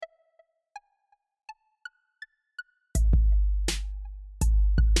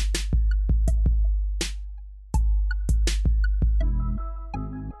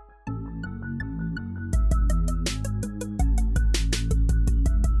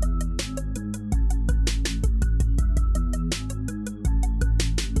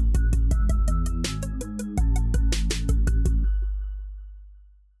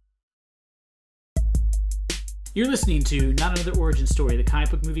You're listening to Not Another Origin Story, the comic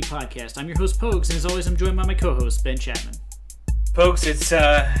book movie podcast. I'm your host, Pogues, and as always, I'm joined by my co-host, Ben Chapman. Folks, it's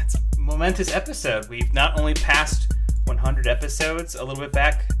a momentous episode. We've not only passed 100 episodes a little bit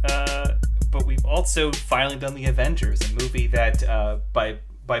back, but we've also finally done The Avengers, a movie that, by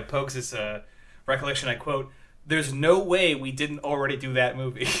Pogues' recollection, I quote, "There's no way we didn't already do that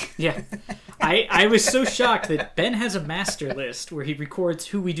movie." Yeah. I was so shocked that Ben has a master list where he records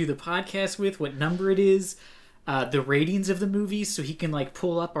who we do the podcast with, what number it is, the ratings of the movies, so he can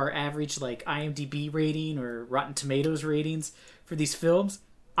pull up our average IMDb rating or Rotten Tomatoes ratings for these films.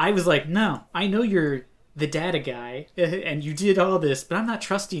 I was like, no, I know you're the data guy and you did all this, but I'm not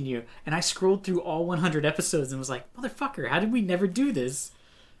trusting you. And I scrolled through all 100 episodes and was like, motherfucker, how did we never do this?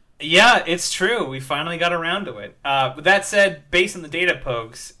 Yeah, it's true. We finally got around to it. But that said, based on the data,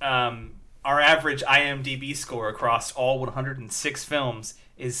 Pogues, our average IMDb score across all 106 films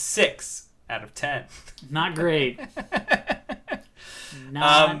is 6 out of 10. Not great.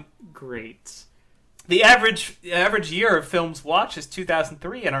 Not great. The average year of films watched is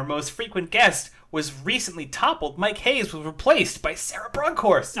 2003, and our most frequent guest was recently toppled. Mike Hayes was replaced by Sarah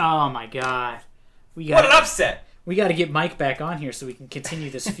Bronkhorst. Oh my god. What an upset! We got to get Mike back on here so we can continue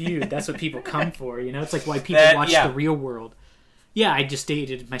this feud. That's what people come for, you know? It's like why people watch The Real World. Yeah, I just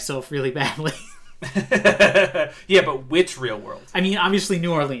dated myself really badly. Yeah, but which Real World? I mean, obviously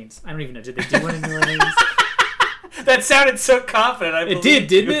New Orleans. I don't even know. Did they do one in New Orleans? That sounded so confident. It did,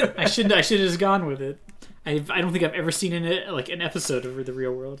 didn't it? I should have just gone with it. I don't think I've ever seen an episode of The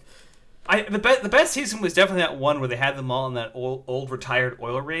Real World. The best season was definitely that one where they had them all in that old retired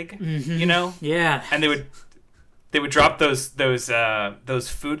oil rig, you know? Yeah. And they would drop those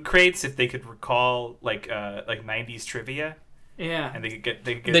food crates if they could recall like 90s trivia. Yeah. And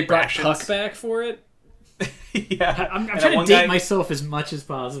they brought rations. Puck back for it. Yeah. I'm trying to date myself as much as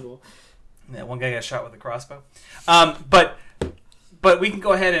possible. Yeah, one guy got shot with a crossbow. But we can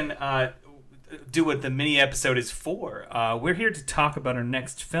go ahead and do what the mini episode is for. We're here to talk about our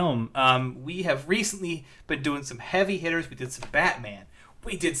next film. We have recently been doing some heavy hitters. We did some Batman.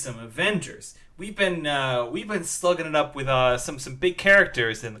 We did some Avengers. We've been slugging it up with some big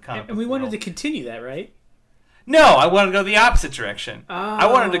characters in the comic book and we wanted world. to continue that, right? No, I wanted to go the opposite direction. Oh. I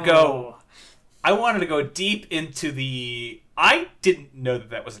wanted to go deep into the. I didn't know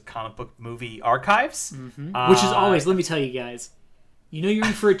that was a comic book movie archives, which is always. Let me tell you guys, you know you're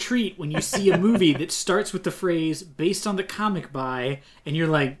in for a treat when you see a movie that starts with the phrase "based on the comic by," and you're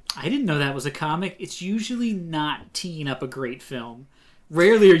like, "I didn't know that was a comic." It's usually not teeing up a great film.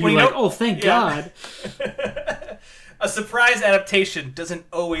 Rarely are you "Oh, thank God." A surprise adaptation doesn't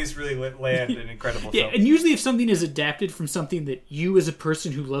always really land an incredible film. Yeah, and usually if something is adapted from something that you as a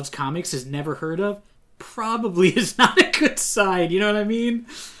person who loves comics has never heard of, probably is not a good sign. You know what I mean?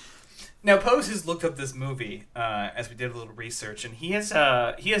 Now, Pose has looked up this movie as we did a little research, and he has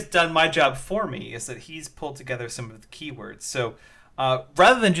done my job for me, is that he's pulled together some of the keywords. So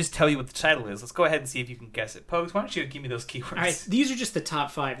rather than just tell you what the title is, let's go ahead and see if you can guess it. Pose, why don't you give me those keywords? All right, these are just the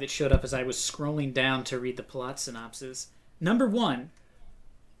top 5 that showed up as I was scrolling down to read the plot synopsis. Number 1,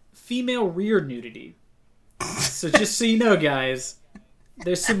 female rear nudity. So just so you know, guys,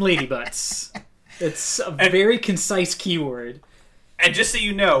 there's some lady butts. It's a very concise keyword. And just so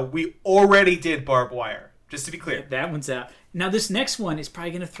you know, we already did barbed wire, just to be clear. That one's out. Now, this next one is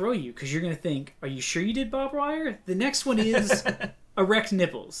probably going to throw you, because you're going to think, are you sure you did barbed wire? The next one is erect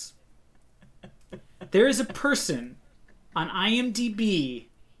nipples. There is a person on IMDb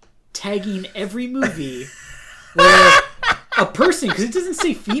tagging every movie where a person, because it doesn't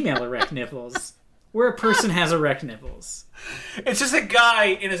say female erect nipples, where a person has erect nipples. It's just a guy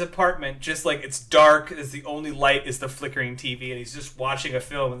in his apartment, just it's dark, as the only light is the flickering TV, and he's just watching a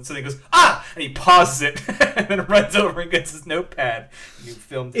film, and suddenly he goes, "Ah!" and he pauses it, and then runs over and gets his notepad. And you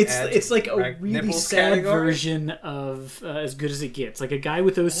filmed it's like a really sad version of As Good as It Gets. Like a guy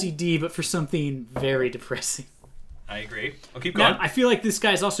with OCD, but for something very depressing. I agree. I'll keep going. Now, I feel like this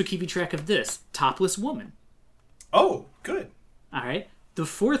guy's also keeping track of this. Topless woman. Oh, good. All right. The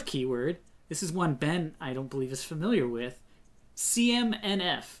 4th keyword, this is one Ben, I don't believe, is familiar with.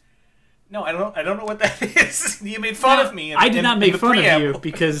 CMNF. No, I don't know what that is. You made fun of me. I did not make fun of you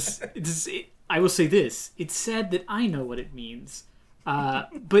because I will say this. It's sad that I know what it means.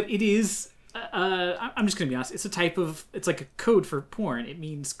 But it is, I'm just going to be honest, it's like a code for porn. It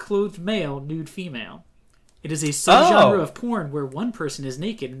means clothed male, nude female. It is a subgenre of porn where one person is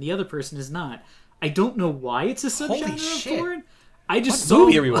naked and the other person is not. I don't know why it's a subgenre of porn. I just what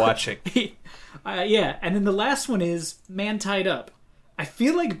movie are we watching? Yeah, and then the last one is Man Tied Up. I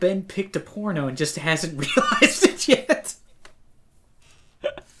feel like Ben picked a porno and just hasn't realized it yet.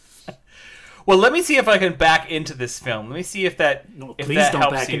 Well, let me see if I can back into this film. Let me see if that No, if please that don't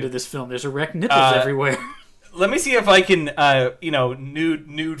helps back you. into this film. There's erect nipples everywhere. Let me see if I can,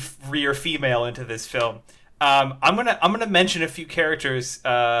 nude rear female into this film. I'm gonna mention a few characters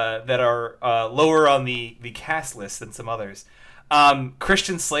that are lower on the cast list than some others.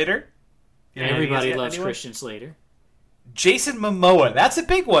 Christian Slater. Everybody loves Christian Slater. Jason Momoa. That's a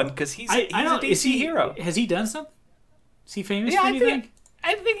big one because he's a DC hero. Has he done something? Is he famous Yeah, for anything?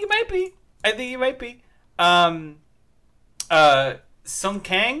 I think he might be. Sung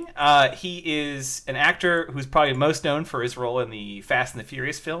Kang. He is an actor who's probably most known for his role in the Fast and the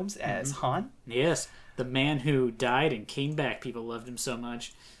Furious films as Han. Yes, the man who died and came back. People loved him so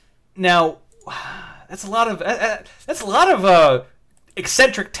much. Now, that's a lot of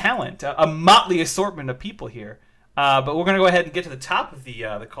eccentric talent, a motley assortment of people here. But we're going to go ahead and get to the top of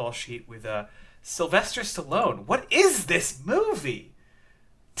the call sheet with Sylvester Stallone. What is this movie?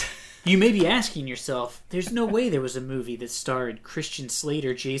 You may be asking yourself, there's no way there was a movie that starred Christian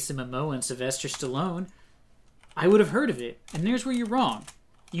Slater, Jason Momoa, and Sylvester Stallone. I would have heard of it. And there's where you're wrong.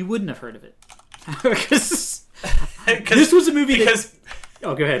 You wouldn't have heard of it. Because this was a movie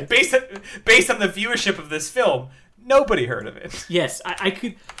Oh, go ahead. Based on the viewership of this film, nobody heard of it. Yes, I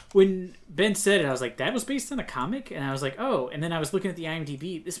could... When Ben said it, I was like, that was based on a comic? And I was like, oh. And then I was looking at the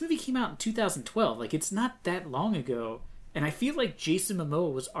IMDb. This movie came out in 2012. Like, it's not that long ago. And I feel like Jason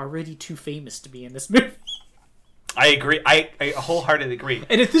Momoa was already too famous to be in this movie. I agree. I wholeheartedly agree.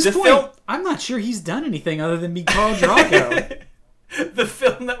 And at this point, I'm not sure he's done anything other than be Khal Drogo. The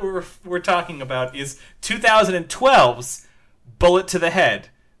film that we're talking about is 2012's Bullet to the Head,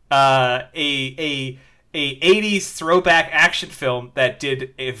 a 80s throwback action film that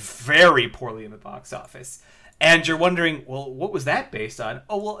did very poorly in the box office. And you're wondering, well, what was that based on?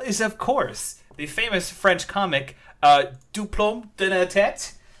 Oh, well, is of course the famous French comic Diplôme de la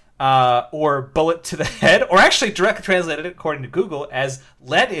Tête, or Bullet to the Head, or actually directly translated according to Google as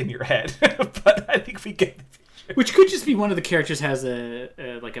Lead in Your Head. But I think we get the picture. Which could just be one of the characters has a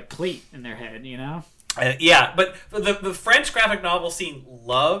plate in their head, you know? Yeah, but the French graphic novel scene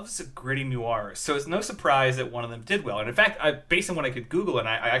loves gritty noir, so it's no surprise that one of them did well. And in fact, based on what I could Google, and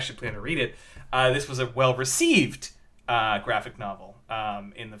I actually plan to read it, this was a well-received graphic novel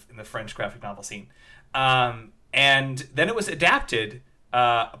in the French graphic novel scene. And then it was adapted,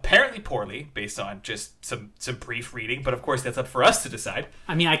 apparently poorly, based on just some brief reading. But of course, that's up for us to decide.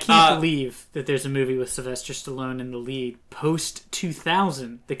 I mean, I can't believe that there's a movie with Sylvester Stallone in the lead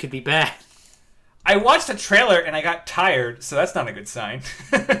post-2000 that could be bad. I watched the trailer and I got tired, so that's not a good sign.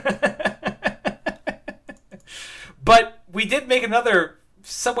 But we did make another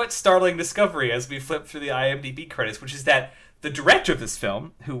somewhat startling discovery as we flipped through the IMDb credits, which is that the director of this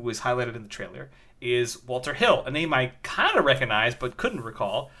film, who was highlighted in the trailer, is Walter Hill, a name I kind of recognized but couldn't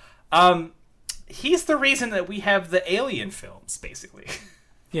recall. He's the reason that we have the Alien films, basically.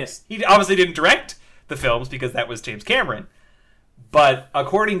 Yes. He obviously didn't direct the films because that was James Cameron. But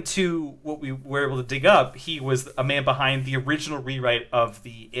according to what we were able to dig up, he was a man behind the original rewrite of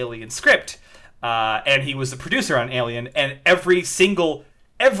the Alien script. And he was the producer on Alien, and every single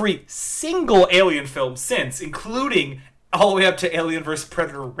Alien film since, including all the way up to Alien vs.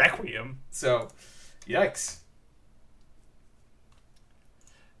 Predator Requiem. So, yikes.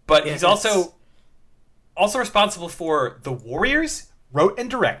 But he's also responsible for The Warriors, wrote and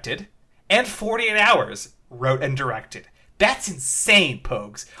directed, and 48 Hours, wrote and directed. That's insane,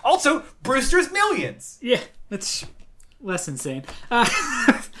 Pogues. Also, Brewster's Millions. Yeah, that's less insane.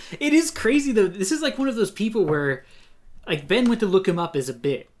 It is crazy, though. This is like one of those people where, like, Ben went to look him up as a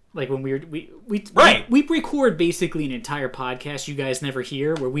bit. Like, when we record basically an entire podcast you guys never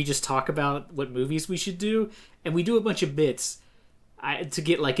hear, where we just talk about what movies we should do, and we do a bunch of bits to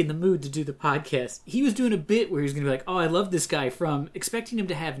get, like, in the mood to do the podcast. He was doing a bit where he was going to be like, oh, I love this guy from, expecting him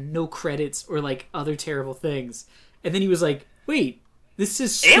to have no credits or, like, other terrible things. And then he was like, wait, this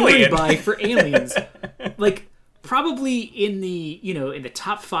is story by for Aliens. Like, probably in the, in the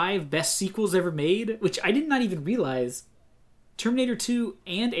top 5 best sequels ever made, which I did not even realize Terminator 2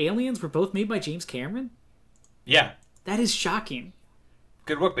 and Aliens were both made by James Cameron? Yeah. That is shocking.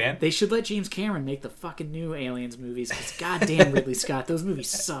 Good work, man. They should let James Cameron make the fucking new Aliens movies, because goddamn Ridley Scott, those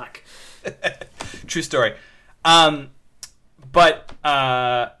movies suck. True story. But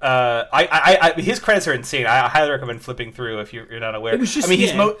his credits are insane. I highly recommend flipping through if you're not aware. It was just,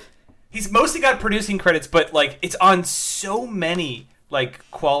 he's mostly got producing credits, but like it's on so many like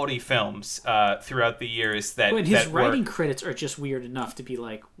quality films throughout the years that. And his writing credits are just weird enough to be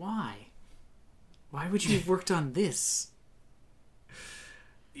like, why? Why would you have worked on this?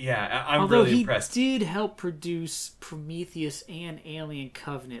 Yeah, I'm Although really impressed. he did help produce Prometheus and Alien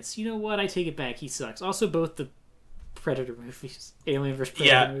Covenant. You know what? I take it back. He sucks. Also, both the Predator movies, Alien vs.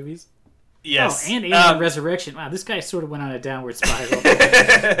 Predator movies. Yes. Oh, and Alien Resurrection. Wow, this guy sort of went on a downward spiral.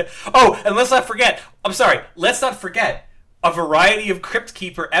 Oh, and let's not forget. I'm sorry. Let's not forget a variety of Crypt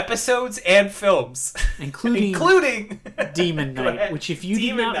Keeper episodes and films, including Demon Knight. Which, if you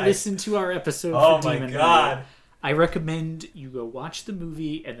did not listen to our episode for Demon God. Knight, I recommend you go watch the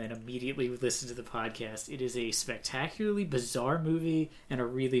movie and then immediately listen to the podcast. It is a spectacularly bizarre movie and a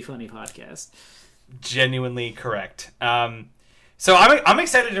really funny podcast. Genuinely correct. So I'm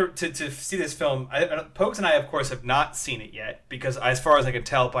excited to see this film. Pokes and I, of course, have not seen it yet because, as far as I can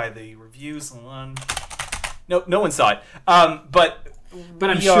tell by the reviews, no one saw it. But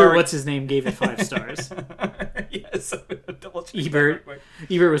I'm sure what's his name gave it 5 stars. Yes, double check. Ebert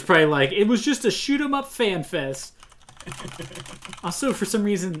was probably like, it was just a shoot 'em up fan fest. Also, for some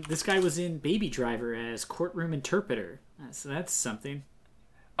reason, this guy was in Baby Driver as courtroom interpreter, so that's something.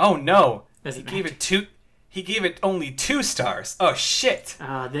 Oh no! He gave it only 2 stars. Oh shit!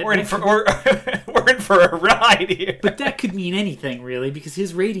 We're in for a ride here. But that could mean anything, really, because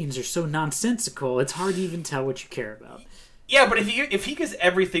his ratings are so nonsensical. It's hard to even tell what you care about. Yeah, but if he gives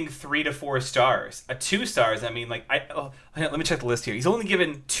everything 3 to 4 stars, 2 stars, I mean, like let me check the list here. He's only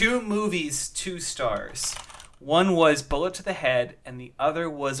given 2 movies 2 stars. One was Bullet to the Head, and the other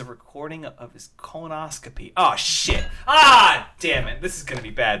was a recording of his colonoscopy. Oh shit! Damn it! This is gonna be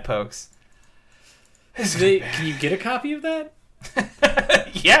bad, Pokes. Can you get a copy of that?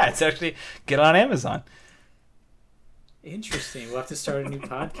 Yeah, it's actually get on Amazon. Interesting. We'll have to start a new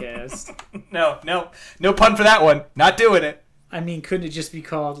podcast. No pun for that one. Not doing it. I mean, couldn't it just be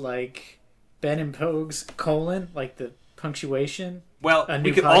called like Ben and Pogues : like the punctuation? Well,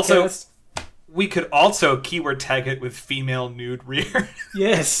 we could also keyword tag it with female nude rear.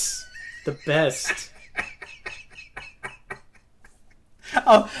 Yes, the best.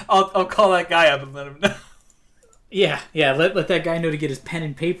 I'll call that guy up and let him know. Yeah. Let that guy know to get his pen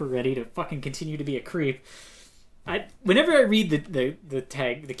and paper ready to fucking continue to be a creep. Whenever I read the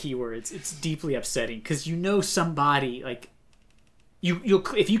tag, the keywords, it's deeply upsetting because you know somebody like you'll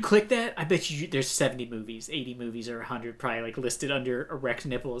if you click that, I bet you there's 70 movies, 80 movies, or 100 probably like listed under erect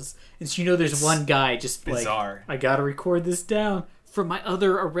nipples, and so you know there's one guy just bizarre. Like I gotta record this down for my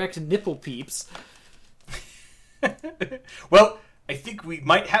other erect nipple peeps. Well, I think we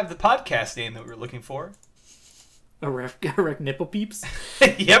might have the podcast name that we were looking for. Erect nipple peeps?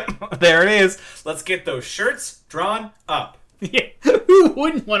 Yep, there it is. Let's get those shirts drawn up. Yeah. Who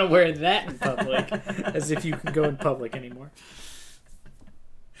wouldn't want to wear that in public? As if you can go in public anymore.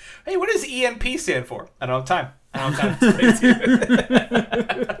 Hey, what does EMP stand for? I don't have time to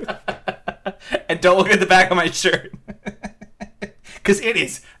And don't look at the back of my shirt. Because it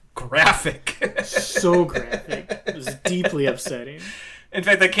is graphic. So graphic. It was deeply upsetting. In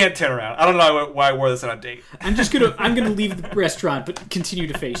fact, I can't turn around. I don't know why I wore this on a date. I'm gonna leave the restaurant, but continue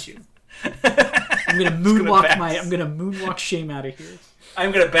to face you. I'm gonna moonwalk shame out of here.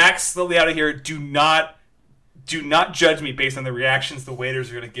 I'm gonna back slowly out of here. Do not judge me based on the reactions the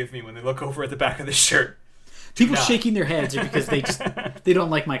waiters are gonna give me when they look over at the back of the shirt. People shaking their heads are because they don't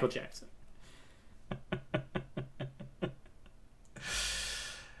like Michael Jackson.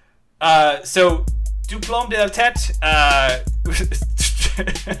 So, Diplôme de la Tête.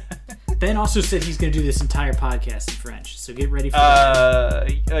 Ben also said he's going to do this entire podcast in French, so get ready for that.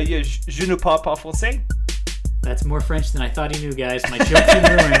 Je ne parle pas français. That's more French than I thought he knew, guys. My joke's been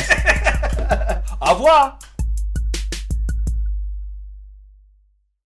ruined. Au revoir.